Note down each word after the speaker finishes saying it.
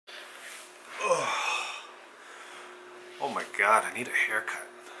my god, I need a haircut.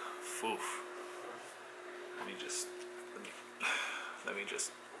 Foof. Let me just,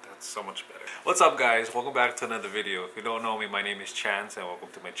 that's so much better. What's up guys? Welcome back to another video. If you don't know me, my name is Chance and welcome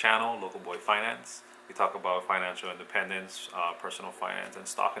to my channel, Local Boy Finance. We talk about financial independence, personal finance, and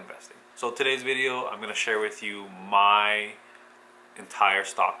stock investing. So today's video, I'm gonna share with you my entire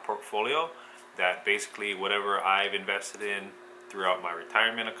stock portfolio, that basically whatever I've invested in throughout my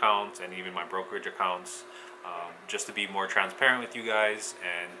retirement accounts and even my brokerage accounts, just to be more transparent with you guys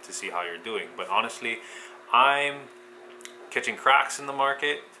and to see how you're doing. But honestly, I'm catching cracks in the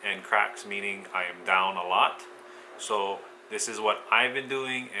market, and cracks meaning I am down a lot. So this is what I've been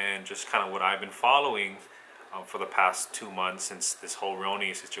doing and just kind of what I've been following for the past 2 months since this whole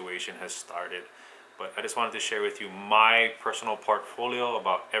Roni situation has started. But I just wanted to share with you my personal portfolio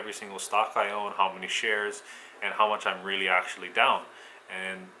about every single stock I own, how many shares, and how much I'm really actually down.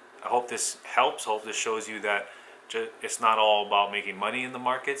 And I hope this helps. I hope this shows you that it's not all about making money in the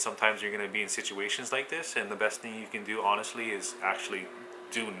market. Sometimes you're going to be in situations like this, and the best thing you can do honestly is actually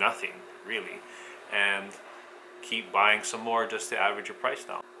do nothing really and keep buying some more just to average your price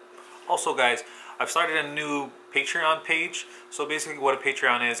down. Also guys, I've started a new Patreon page. So basically what a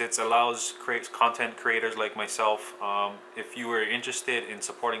Patreon is, it allows content creators like myself, if you are interested in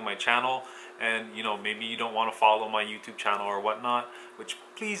supporting my channel and you know, maybe you don't want to follow my YouTube channel or whatnot, which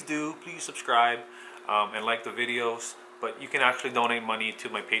please do, please subscribe and like the videos, but you can actually donate money to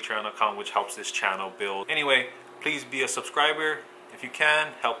my Patreon account, which helps this channel build. Anyway, please be a subscriber if you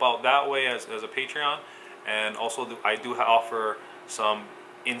can, help out that way as a Patreon. And also I do offer some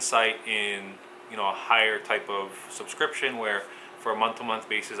insight in, you know, a higher type of subscription where for a month-to-month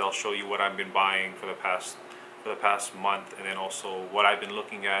basis I'll show you what I've been buying for the past month, and then also what I've been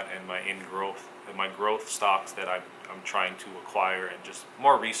looking at and my growth stocks that I'm trying to acquire, and just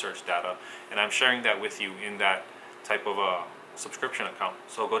more research data, and I'm sharing that with you in that type of a subscription account.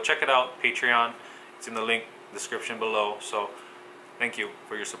 So go check it out, Patreon. It's in the link description below. So thank you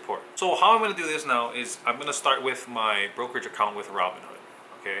for your support. So how I'm going to do this now is I'm going to start with my brokerage account with Robinhood.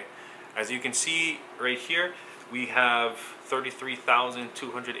 Okay, as you can see right here, we have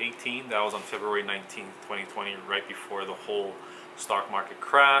 33,218. That was on February 19th, 2020, right before the whole stock market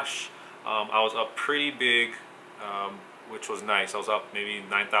crash. I was up pretty big, which was nice. I was up maybe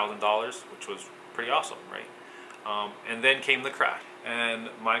 $9,000, which was pretty awesome, right? And then came the crash,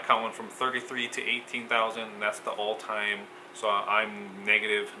 and my account went from 33 to 18,000, and that's the all-time. So I'm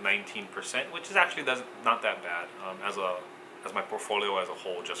negative 19%, which is actually not that bad as my portfolio as a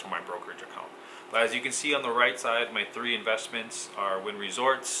whole, just for my brokerage account. But as you can see on the right side, my 3 investments are Wynn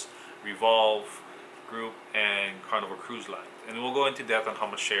Resorts, Revolve Group, and Carnival Cruise Line. And we'll go into depth on how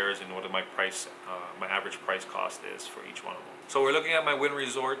much shares and what my average price cost is for each one of them. So we're looking at my Wynn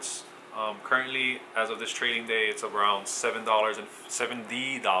Resorts. Currently, as of this trading day, it's around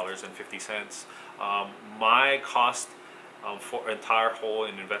 $70.50. My cost for entire whole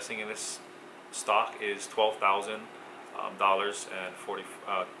in investing in this stock is $12,000 and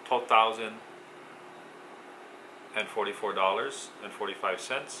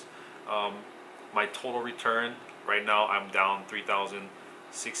 $44.45. My total return right now, I'm down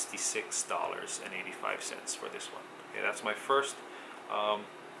 $3,066.85 for this one. Okay, that's my first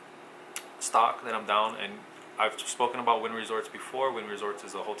stock that I'm down. And I've spoken about Wynn Resorts before. Wynn Resorts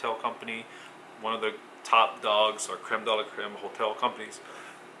is a hotel company, one of the top dogs or creme de la creme hotel companies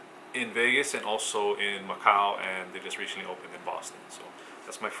in Vegas and also in Macau, and they just recently opened in Boston. So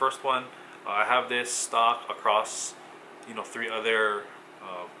that's my first one. I have this stock across, you know, 3 other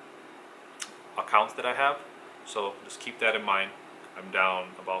accounts that I have, so just keep that in mind. I'm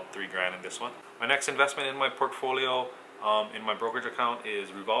down about $3 grand in this one. My next investment in my portfolio in my brokerage account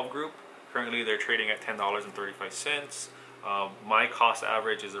is Revolve Group. Currently they're trading at $10.35. My cost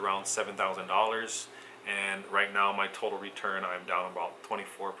average is around $7,000, and right now my total return, I'm down about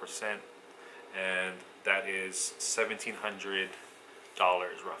 24%, and that is $1,700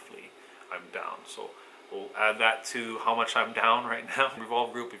 roughly I'm down. So we'll add that to how much I'm down right now.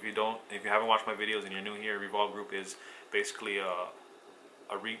 Revolve Group, if you haven't watched my videos and you're new here, Revolve Group is basically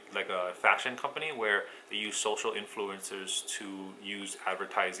like a fashion company where they use social influencers to use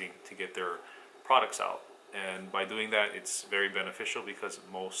advertising to get their products out. And by doing that, it's very beneficial because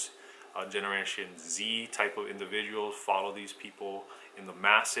most Generation Z type of individuals follow these people in the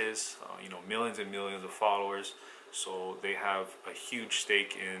masses, you know, millions and millions of followers. So they have a huge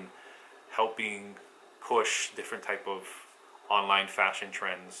stake in helping push different type of online fashion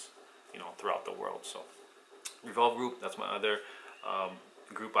trends, you know, throughout the world. So Revolve Group, that's my other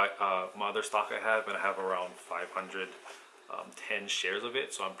group, my other stock I have, and I have around 510 shares of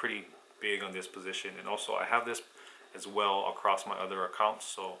it. So I'm pretty big on this position. And also I have this as well across my other accounts.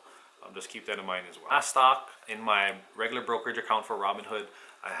 So just keep that in mind as well. Last stock in my regular brokerage account for Robinhood,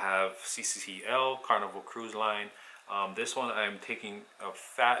 I have CCCL, Carnival Cruise Line. This one I'm taking a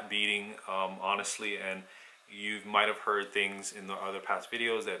fat beating, honestly, and you might have heard things in the other past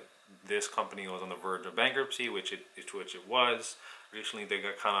videos that this company was on the verge of bankruptcy, which it was. Recently, they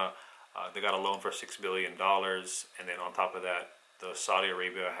got a loan for $6 billion, and then on top of that, the Saudi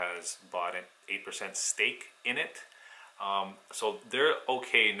Arabia has bought an 8% stake in it. So they're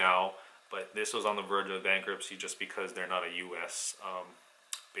okay now, but this was on the verge of bankruptcy just because they're not a U.S.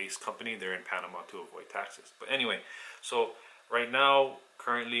 Based company. They're in Panama to avoid taxes. But anyway, so right now,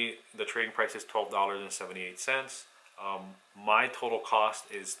 currently, the trading price is $12.78. My total cost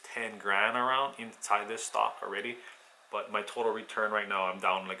is 10 grand around inside this stock already, but my total return right now, I'm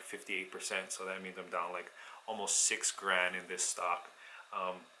down like 58%. So that means I'm down like almost 6 grand in this stock.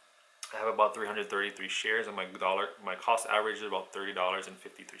 I have about 333 shares, and my cost average is about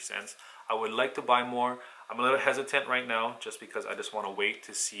 $30.53. I would like to buy more. I'm a little hesitant right now just because I just want to wait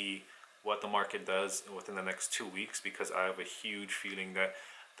to see what the market does within the next 2 weeks, because I have a huge feeling that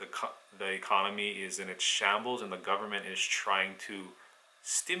the economy is in its shambles and the government is trying to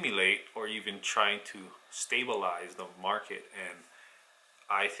stimulate or even trying to stabilize the market, and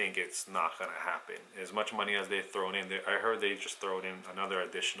I think it's not going to happen. As much money as they've thrown in, I heard they just thrown in another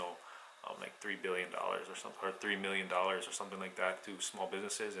additional like $3 billion or something, or $3 million or something like that to small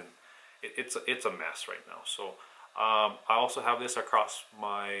businesses, and it's a mess right now. So I also have this across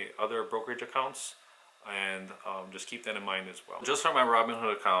my other brokerage accounts, and just keep that in mind as well. Just for my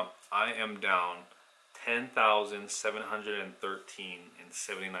Robinhood account, I am down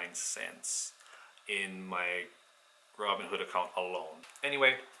 $10,713.79 in my Robinhood account alone.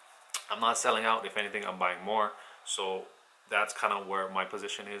 Anyway, I'm not selling out. If anything, I'm buying more. So that's kind of where my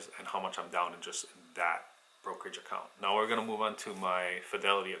position is and how much I'm down in just that brokerage account. Now we're gonna move on to my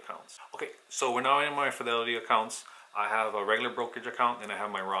Fidelity accounts. Okay, so we're now in my Fidelity accounts. I have a regular brokerage account and I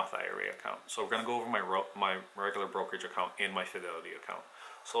have my Roth IRA account. So we're gonna go over my regular brokerage account and my Fidelity account.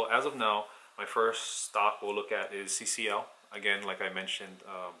 So as of now, my first stock we'll look at is CCL. Again, like I mentioned,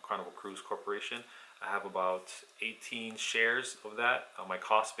 Carnival Cruise Corporation. I have about 18 shares of that. My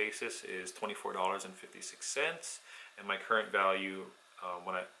cost basis is $24.56, and my current value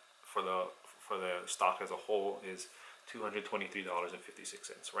for the stock as a whole is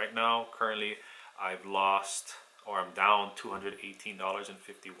 $223.56. Right now, currently, I've lost, or I'm down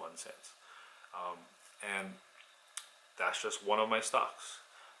 $218.51. And that's just one of my stocks.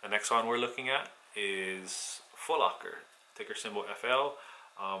 The next one we're looking at is Foot Locker, ticker symbol FL.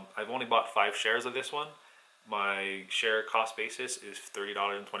 I've only bought 5 shares of this one. My share cost basis is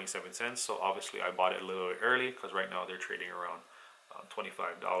 $30.27. So obviously I bought it a little bit early because right now they're trading around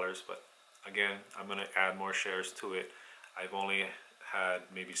 $25. But again, I'm going to add more shares to it. I've only had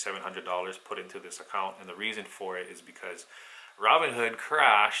maybe $700 put into this account, and the reason for it is because Robinhood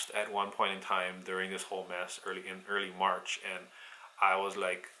crashed at one point in time during this whole mess early March, and I was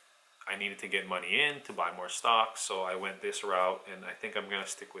like, I needed to get money in to buy more stocks, so I went this route, and I think I'm going to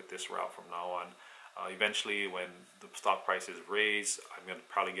stick with this route from now on. Eventually, when the stock prices raise, I'm going to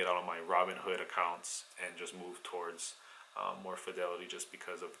probably get out of my Robinhood accounts and just move towards more Fidelity just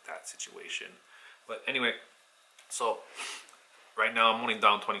because of that situation. But anyway, so right now I'm only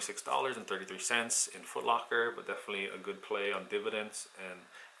down $26.33 in Foot Locker, but definitely a good play on dividends. And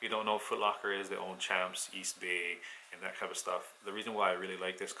if you don't know, Foot Locker is their own Champs, East Bay, and that kind of stuff. The reason why I really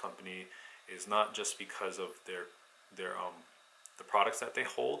like this company is not just because of the products that they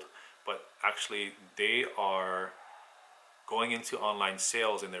hold, but actually they are going into online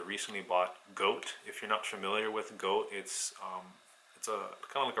sales, and they recently bought Goat. If you're not familiar with Goat, it's a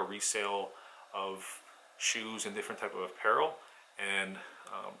kind of like a resale of shoes and different type of apparel, and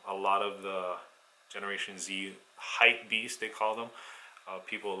a lot of the Generation Z hype beasts, they call them,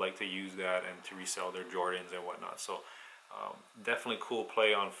 people like to use that and to resell their Jordans and whatnot. So definitely cool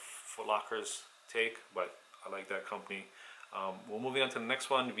play on Foot Locker's take, but I like that company. We're moving on to the next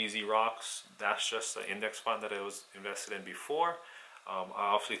one, VZ Rocks. That's just an index fund that I was invested in before. I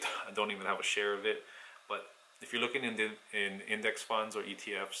obviously don't even have a share of it, but if you're looking in index funds or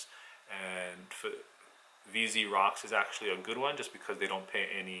ETFs, and VZ Rocks is actually a good one just because they don't pay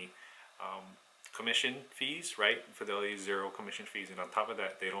any commission fees, right? Fidelity, 0 commission fees, and on top of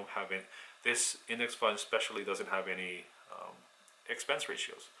that, they don't have it. This index fund especially doesn't have any expense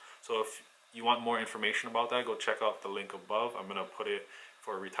ratios. So if you want more information about that, go check out the link above. I'm gonna put it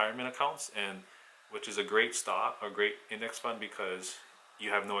for retirement accounts, and which is a great stock, a great index fund, because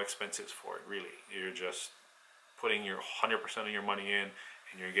you have no expenses for it really. You're just putting your 100% of your money in,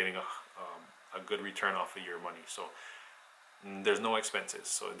 and you're getting a good return off of your money. So there's no expenses,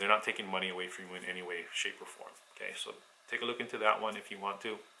 so they're not taking money away from you in any way, shape, or form. Okay, so take a look into that one if you want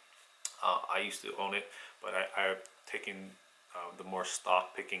to. I used to own it, but I've taken the more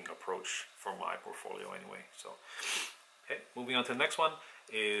stock picking approach for my portfolio anyway. So, okay, moving on to the next one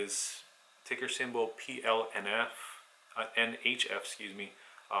is ticker symbol NHF, excuse me,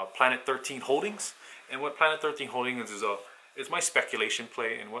 Planet 13 Holdings. And what Planet 13 Holdings is my speculation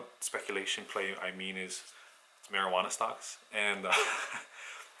play. And what speculation play I mean is it's marijuana stocks. And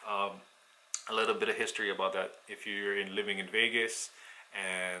a little bit of history about that. If you're living in Vegas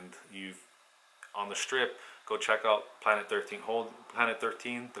and you've on the Strip, go check out Planet 13 Planet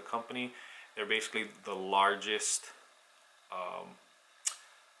 13, the company. They're basically the largest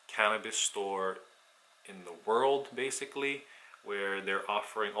cannabis store in the world, basically, where they're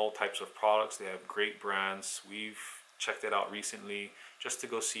offering all types of products. They have great brands. We've checked it out recently just to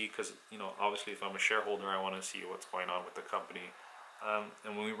go see, because obviously if I'm a shareholder, I want to see what's going on with the company.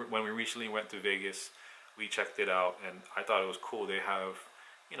 And when we recently went to Vegas, we checked it out, and I thought it was cool. They have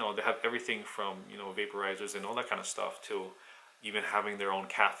they have everything from vaporizers and all that kind of stuff to even having their own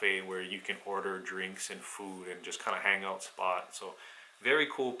cafe where you can order drinks and food and just kind of hang out spot. So very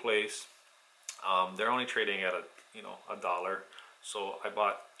cool place. They're only trading at $1. So I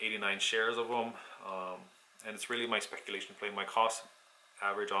bought 89 shares of them, and it's really my speculation play. My cost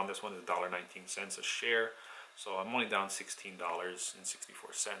average on this one is $1.19 a share. So I'm only down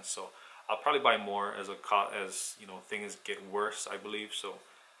 $16.64. So I'll probably buy more as things get worse, I believe. So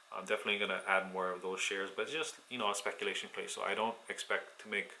I'm definitely going to add more of those shares, but it's just a speculation play. So I don't expect to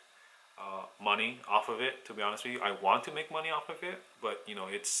make money off of it, to be honest with you. I want to make money off of it, but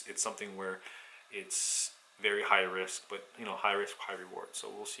it's something where it's very high risk, but high risk, high reward. So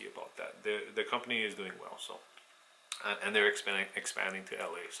we'll see about that. The company is doing well, so and they're expanding to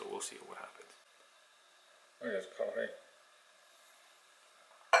LA. So we'll see what happens. Oh, yes, coffee.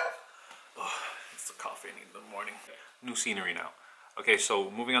 Oh, it's the coffee I need in the morning. New scenery now. Okay, so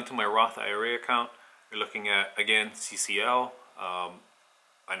moving on to my Roth IRA account, you're looking at, again, CCL.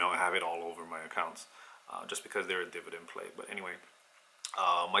 I know I have it all over my accounts just because they're a dividend play. But anyway,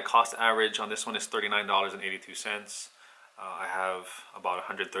 my cost average on this one is $39.82. I have about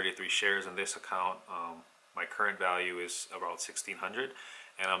 133 shares in this account. My current value is about $1,600,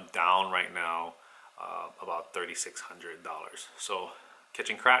 and I'm down right now about $3,600. So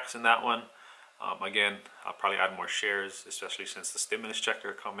catching cracks in that one. Again, I'll probably add more shares, especially since the stimulus check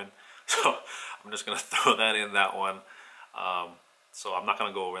are coming. So I'm just going to throw that in that one. So I'm not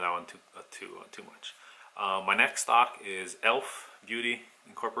going to go over that one too much. My next stock is Elf Beauty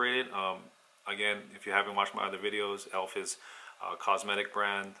Incorporated. Again, if you haven't watched my other videos, Elf is a cosmetic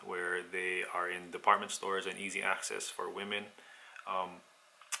brand where they are in department stores and easy access for women.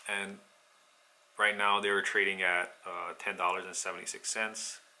 And right now they were trading at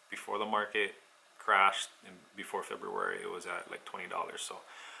 $10.76 before the market crashed, and before February it was at like $20. So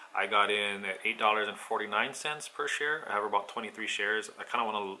I got in at $8.49 per share. I have about 23 shares. I kind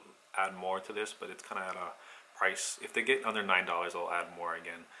of want to add more to this, but it's kind of at a price. If they get under $9, I'll add more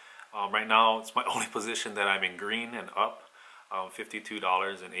again. Right now it's my only position that I'm in green and up,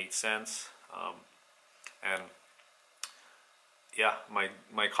 $52.08. And yeah, my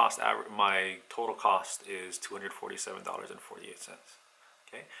total cost is $247.48.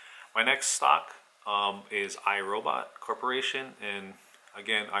 Okay, my next stock is iRobot Corporation, and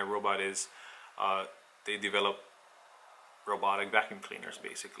again, iRobot is they develop robotic vacuum cleaners.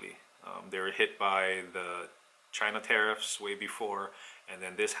 Basically, they were hit by the China tariffs way before, and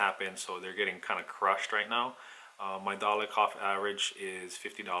then this happened, so they're getting kind of crushed right now. My dollar cost average is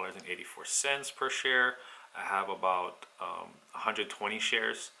 $50.84 per share. I have about 120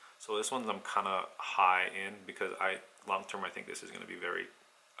 shares, so this one's I'm kind of high in because long term I think this is going to be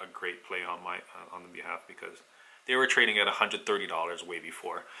a great play on the behalf, because they were trading at $130 way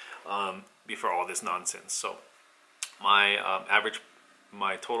before all this nonsense. So my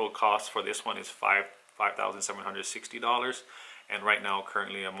my total cost for this one is $5,760, and right now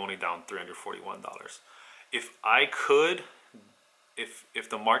currently I'm only down $341. If I could, if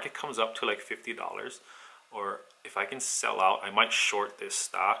the market comes up to like $50, or if I can sell out, I might short this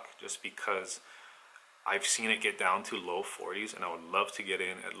stock just because I've seen it get down to low 40s, and I would love to get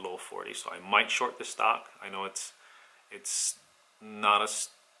in at low 40s. So I might short this stock. I know it's not a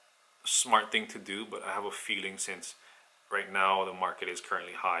smart thing to do, but I have a feeling, since right now the market is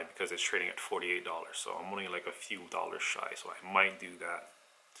currently high because it's trading at $48. So I'm only like a few dollars shy. So I might do that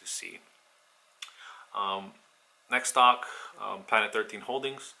to see. Next stock, Planet 13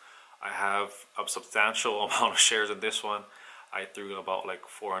 Holdings. I have a substantial amount of shares in this one. I threw about like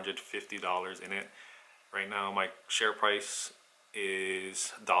 $450 in it. Right now my share price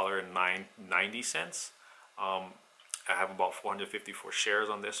is $1.90. I have about 454 shares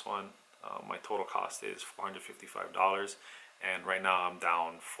on this one. My total cost is $455, and right now I'm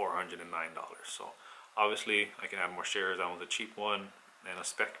down $409. So obviously I can add more shares. That one's a cheap one and a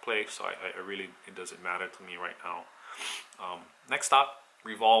spec play, so I really, it doesn't matter to me right now. Next stock,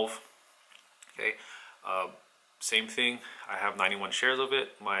 Revolve. Okay, same thing. I have 91 shares of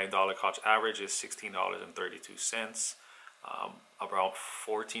it. My dollar cost average is $16.32. About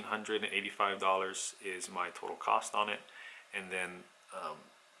 $1,485 is my total cost on it, and then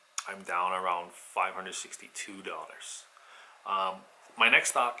I'm down around $562. My next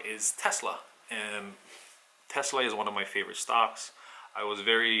stock is Tesla, and Tesla is one of my favorite stocks.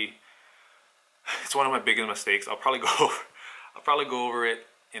 It's one of my biggest mistakes. I'll probably go over it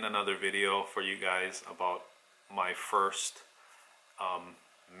in another video for you guys about my first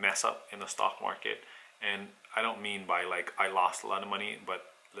mess up in the stock market. And I don't mean by like I lost a lot of money,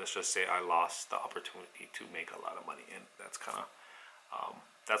 but let's just say I lost the opportunity to make a lot of money, and that's kind of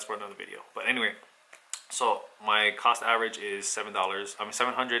that's for another video. But anyway, so my cost average is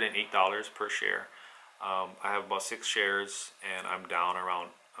 $708 per share. I have about 6 shares, and I'm down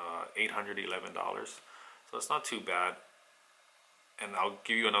around $811. So it's not too bad. And I'll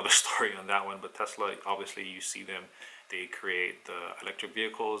give you another story on that one. But Tesla, obviously, you see them. They create the electric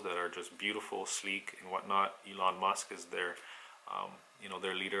vehicles that are just beautiful, sleek, and whatnot. Elon Musk is their,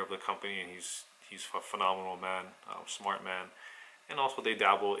 their leader of the company, and he's a phenomenal man, smart man. And also they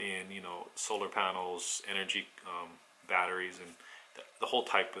dabble in, solar panels, energy, batteries, and the whole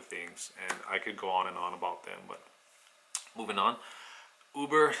type of things. And I could go on and on about them, but moving on.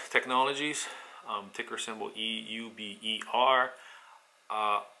 Uber Technologies, ticker symbol EUBER.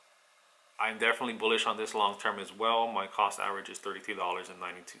 I'm definitely bullish on this long term as well. My cost average is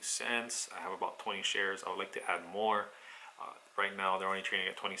 $32.92. I have about 20 shares. I would like to add more. Right now they're only trading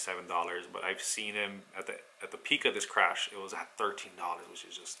at $27, but I've seen them at the peak of this crash. It was at $13, which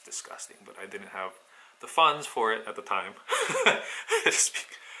is just disgusting. But I didn't have the funds for it at the time.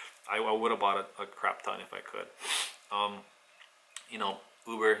 I would have bought a crap ton if I could.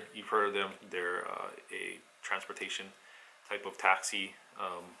 Uber, you've heard of them. They're a transportation type of taxi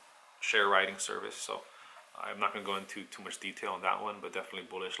share riding service. So I'm not going to go into too much detail on that one, but definitely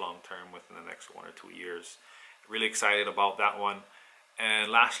bullish long term within the next 1 or 2 years. Really excited about that one.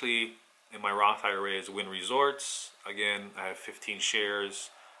 And lastly, in my Roth IRA is Wynn Resorts. Again, I have 15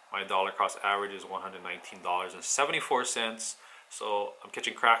 shares. My dollar cost average is $119.74. So I'm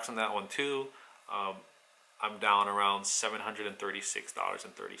cracks on that one too. I'm down around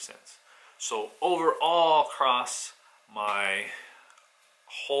 $736.30. So overall, across my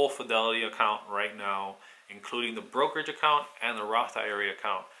whole Fidelity account right now, including the brokerage account and the Roth IRA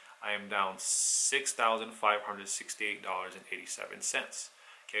account, I am down $6,568.87.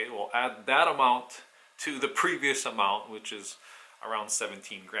 Okay, we'll add that amount to the previous amount, which is around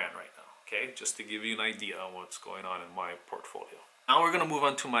 17 grand right now. Okay, just to give you an idea on what's going on in my portfolio. Now we're gonna move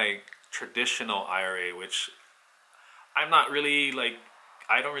on to my traditional IRA, which I'm not really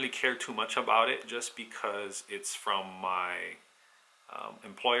I don't really care too much about it, just because it's from my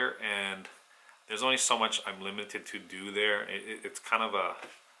employer, and there's only so much I'm limited to do there. It's kind of a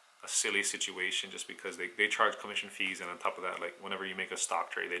silly situation, just because they charge commission fees, and on top of that, like whenever you make a stock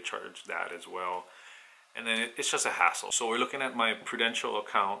trade, they charge that as well, and then it's just a hassle. So we're looking at my Prudential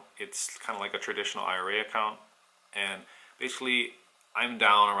account. It's kind of like a traditional IRA account, and basically I'm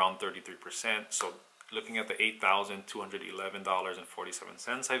down around 33%. So looking at the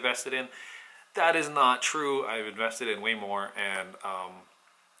 $8,211.47 I invested in, that is not true. I've invested in way more, and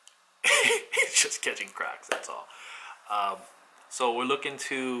it's just catching cracks, that's all. So we're looking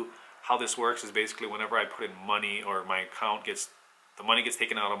to how this works is basically whenever I put in money, or my account the money gets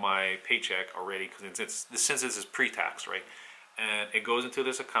taken out of my paycheck already, because since this is pre-tax, right? And it goes into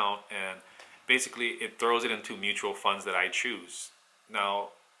this account, and basically it throws it into mutual funds that I choose. Now,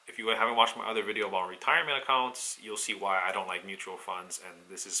 if you haven't watched my other video about retirement accounts, you'll see why I don't like mutual funds, and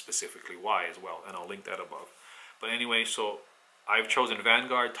this is specifically why as well, and I'll link that above. But anyway, so I've chosen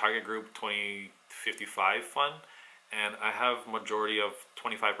Vanguard Target Group 2055 fund, and I have majority of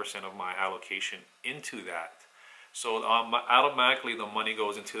 25% of my allocation into that. So automatically the money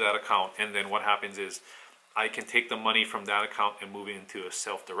goes into that account, and then what happens is I can take the money from that account and move it into a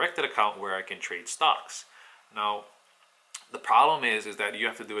self-directed account where I can trade stocks. Now, the problem is that you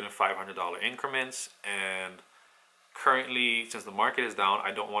have to do it in $500 increments, and currently, since the market is down,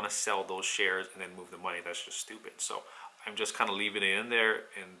 I don't want to sell those shares and then move the money. That's just stupid. So I'm just kind of leaving it in there,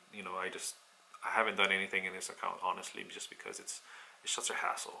 and I haven't done anything in this account, honestly, just because it's such a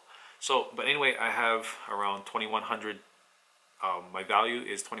hassle. So, but anyway, I have around 2,100. My value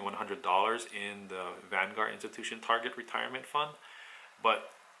is $2,100 in the Vanguard Institution Target Retirement Fund.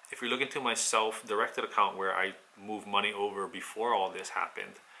 But if you're looking to my self-directed account where I move money over before all this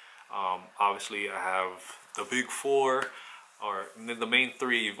happened, obviously I have the big four, or the main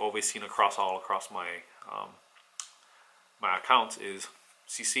three you've always seen all across my my accounts is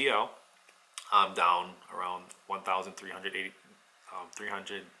CCL. I'm down around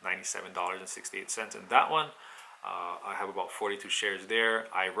 $397.68 in that one. I have about 42 shares there.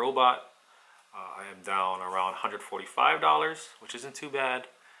 iRobot, I am down around $145, which isn't too bad.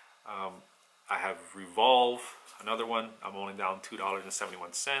 I have Revolve, another one. I'm only down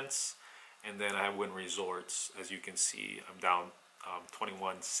 $2.71. And then I have Wynn Resorts. As you can see, I'm down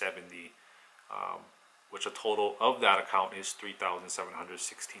 $21.70, which a total of that account is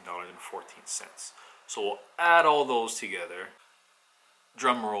 $3,716.14. So we'll add all those together.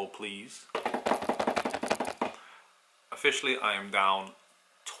 Drum roll, please. Officially, I am down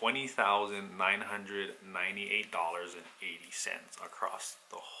 $20,998.80 across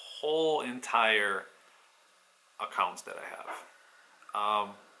the whole entire accounts that I have.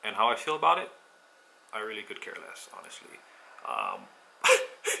 And how I feel about it, I really could care less, honestly.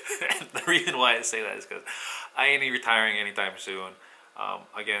 And the reason why I say that is because I ain't retiring anytime soon.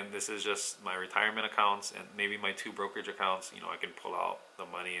 Again, this is just my retirement accounts and maybe my 2 brokerage accounts. You know, I can pull out the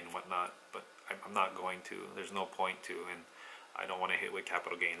money and whatnot, but I'm not going to. There's no point to, and I don't want to hit with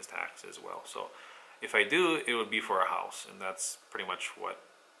capital gains tax as well. So if I do, it would be for a house, and that's pretty much what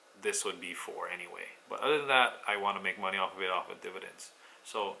this would be for anyway. But other than that, I want to make money off of it, off of dividends.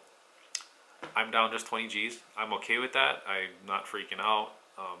 So I'm down just 20 G's. I'm okay with that. I'm not freaking out.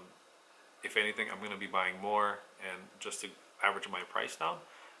 If anything, I'm going to be buying more, and just to average my price down.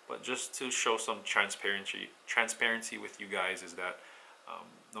 But just to show some transparency with you guys is that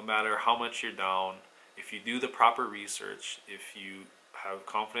no matter how much you're down, if you do the proper research, if you have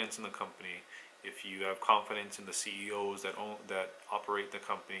confidence in the company, if you have confidence in the CEOs that operate the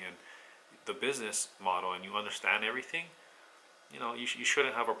company and the business model, and you understand everything, you know, you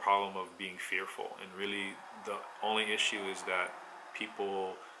shouldn't have a problem of being fearful. And really, the only issue is that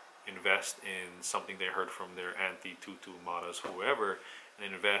people invest in something they heard from their auntie, tutu, mamas, whoever,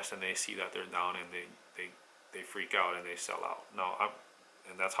 and invest, and they see that they're down, and they freak out and they sell out.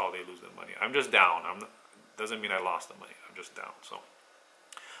 And that's how they lose their money. I'm just down. Doesn't mean I lost the money. I'm just down. So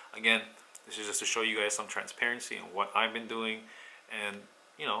again, this is just to show you guys some transparency in what I've been doing. And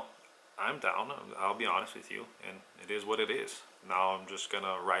you know, I'm down. I'll be honest with you, and it is what it is. Now I'm just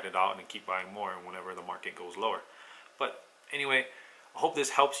gonna ride it out and keep buying more whenever the market goes lower. But anyway, I hope this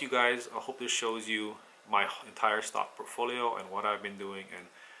helps you guys. I hope this shows you my entire stock portfolio and what I've been doing. And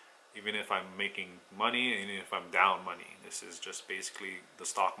even if I'm making money and if I'm down money, this is just basically the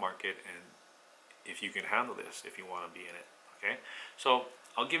stock market, and if you can handle this, if you want to be in it. Okay, so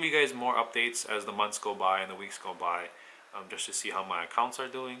I'll give you guys more updates as the months go by and the weeks go by, just to see how my accounts are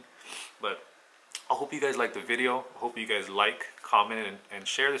doing. But I hope you guys like the video. I hope you guys like, comment, and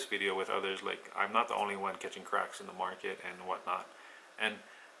share this video with others. Like, I'm not the only one catching cracks in the market and whatnot. And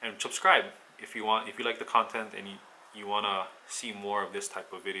subscribe if you want, if you like the content and you want to see more of this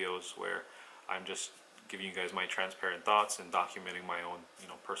type of videos where I'm just giving you guys my transparent thoughts and documenting my own, you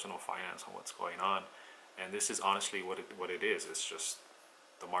know, personal finance on what's going on. And this is honestly what it is. It's just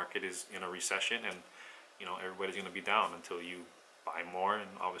the market is in a recession, and you know, everybody's going to be down until you buy more, and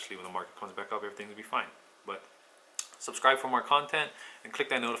obviously when the market comes back up, everything will be fine. But subscribe for more content and click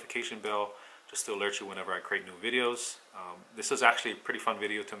that notification bell just to alert you whenever I create new videos. This is actually a pretty fun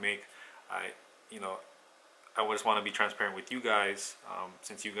video to make. I just want to be transparent with you guys,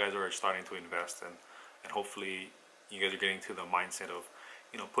 since you guys are starting to invest, and hopefully you guys are getting to the mindset of,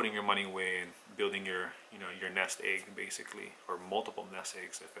 you know, putting your money away and building your, you know, your nest egg basically, or multiple nest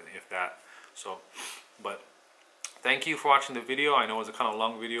eggs if that. So, but thank you for watching the video. I know it was a kind of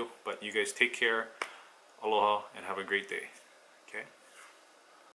long video, but you guys take care, aloha, and have a great day. Okay.